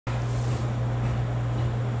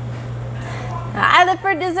Lila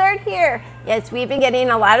for dessert here. Yes, we've been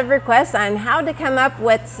getting a lot of requests on how to come up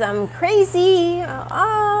with some crazy,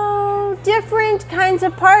 different kinds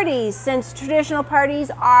of parties, since traditional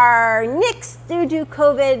parties are nixed due to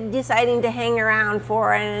COVID deciding to hang around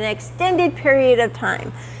for an extended period of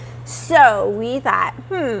time. So we thought,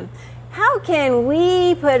 how can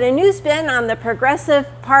we put a new spin on the progressive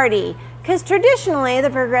party? Because traditionally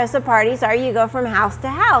the progressive parties are you go from house to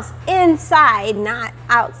house, inside, not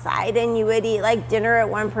outside, and you would eat like dinner at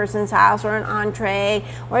one person's house, or an entree,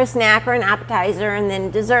 or a snack, or an appetizer, and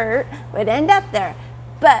then dessert would end up there.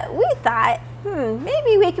 But we thought,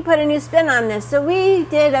 maybe we could put a new spin on this. So we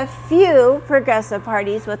did a few progressive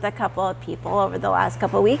parties with a couple of people over the last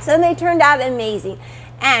couple of weeks, and they turned out amazing.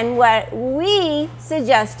 And what we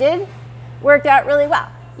suggested worked out really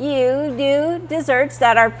well. You do desserts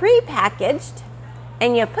that are pre-packaged,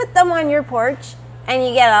 and you put them on your porch, and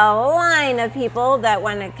you get a line of people that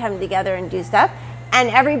want to come together and do stuff, and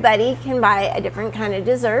everybody can buy a different kind of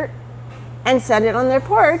dessert and set it on their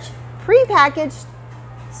porch, pre-packaged,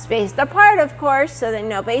 spaced apart, of course, so that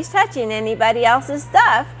nobody's touching anybody else's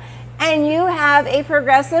stuff, and you have a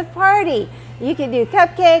progressive party. You could do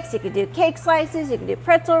cupcakes, you could do cake slices, you could do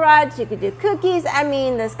pretzel rods, you could do cookies. I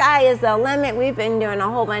mean, the sky is the limit. We've been doing a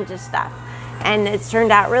whole bunch of stuff, and it's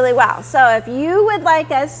turned out really well. So if you would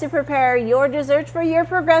like us to prepare your desserts for your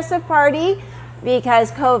progressive party,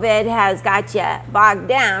 because COVID has got you bogged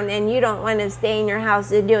down and you don't want to stay in your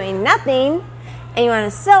house doing nothing, and you want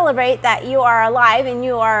to celebrate that you are alive and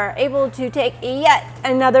you are able to take yet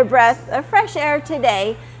another breath of fresh air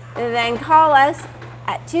today, then call us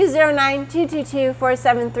at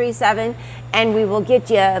 209-222-4737, and we will get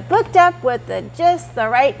you booked up with just the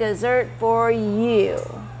right dessert for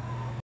you.